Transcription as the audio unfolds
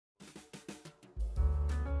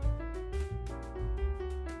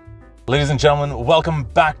Ladies and gentlemen, welcome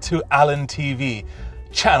back to Alan TV,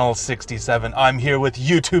 Channel 67. I'm here with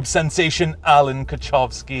YouTube sensation Alan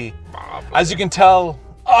Kachowski. As you can tell,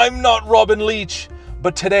 I'm not Robin Leach,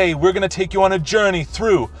 but today we're going to take you on a journey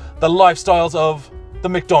through the lifestyles of the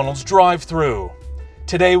McDonald's drive-thru.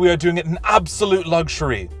 Today we are doing it in absolute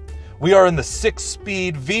luxury. We are in the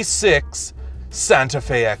 6-speed V6 Santa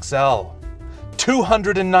Fe XL.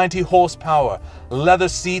 290 horsepower, leather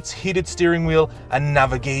seats, heated steering wheel, and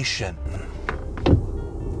navigation.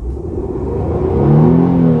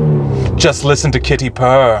 Just listen to Kitty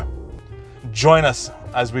purr. Join us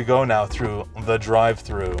as we go now through the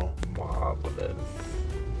drive-thru. Marvelous.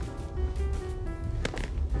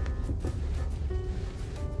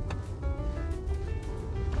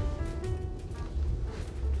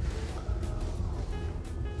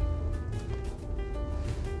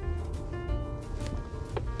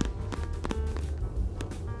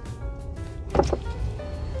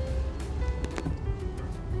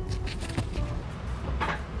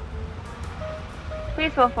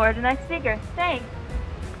 Please go forward to the next speaker. Thanks.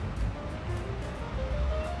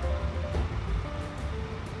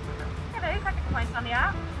 Hello, you collecting points on the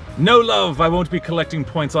app? No love, I won't be collecting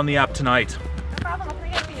points on the app tonight. No problem, what can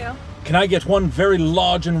I get for you? Can I get one very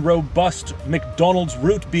large and robust McDonald's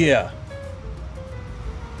root beer?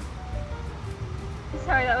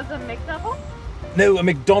 Sorry, that was a McDouble? No, a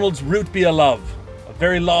McDonald's root beer, love. A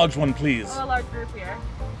very large one, please. Oh, a large group here.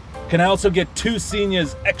 Can I also get 2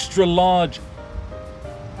 seniors extra large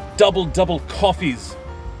double coffees?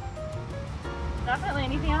 Definitely.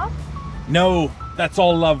 Anything else? No, that's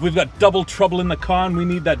all, love. We've got double trouble in the car and we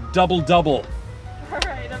need that double.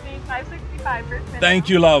 Alright, it'll be $5.65 per minute. Thank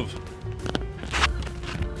you, love.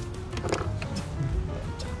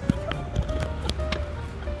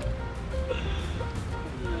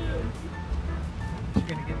 She's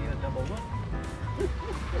gonna give you a double what?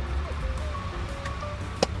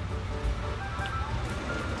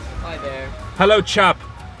 Hi there. Hello, chap.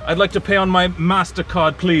 I'd like to pay on my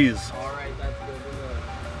MasterCard, please. Alright, that's good to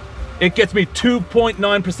know. It gets me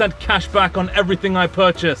 2.9% cash back on everything I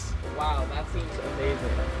purchase. Wow, that seems amazing.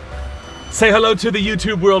 Say hello to the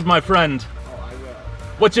YouTube world, my friend. Oh, I will.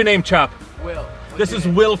 What's your name, chap? Will. This is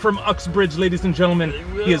Will from Uxbridge, ladies and gentlemen. Hey,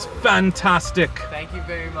 Will. He is fantastic. Thank you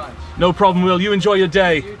very much. No problem, Will. You enjoy your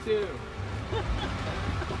day. You too.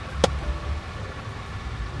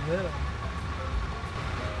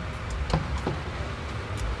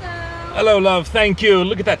 Hello, love. Thank you.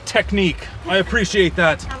 Look at that technique. I appreciate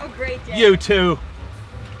that. Have a great day. You too.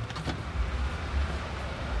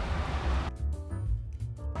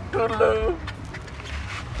 Hello.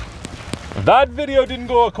 That video didn't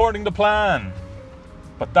go according to plan.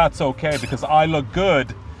 But that's okay because I look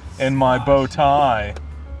good in my bow tie.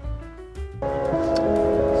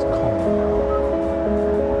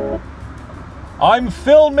 I'm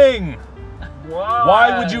filming.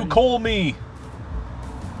 Why would you call me?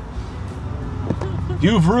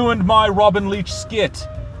 You've ruined my Robin Leach skit.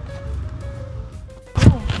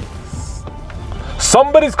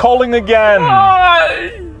 Somebody's calling again.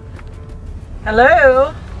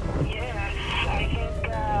 Hello? Yes, I think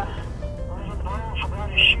Room forgot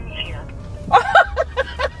his shoes here.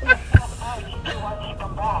 He wants to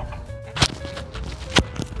come back.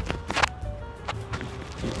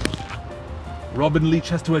 Robin Leach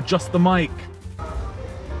has to adjust the mic.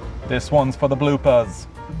 This one's for the bloopers.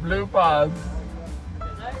 Bloopers.